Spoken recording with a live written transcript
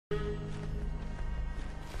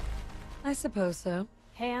I suppose so.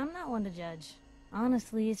 Hey, I'm not one to judge.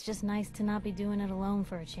 Honestly, it's just nice to not be doing it alone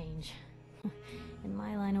for a change. In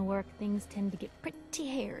my line of work, things tend to get pretty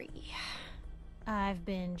hairy. I've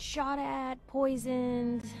been shot at,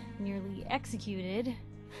 poisoned, nearly executed.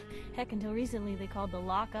 Heck, until recently they called the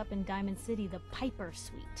lockup in Diamond City the Piper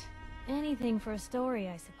Suite. Anything for a story,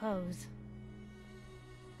 I suppose.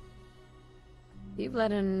 You've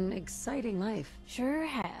led an exciting life. Sure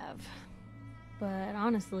have. But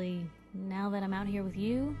honestly, now that I'm out here with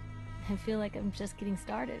you, I feel like I'm just getting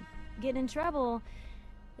started. Getting in trouble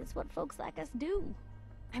is what folks like us do.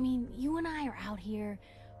 I mean, you and I are out here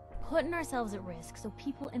putting ourselves at risk so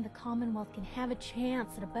people in the Commonwealth can have a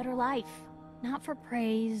chance at a better life. Not for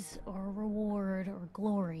praise or reward or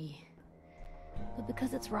glory, but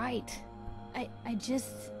because it's right. I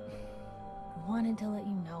just wanted to let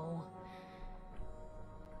you know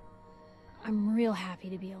I'm real happy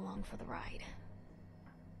to be along for the ride.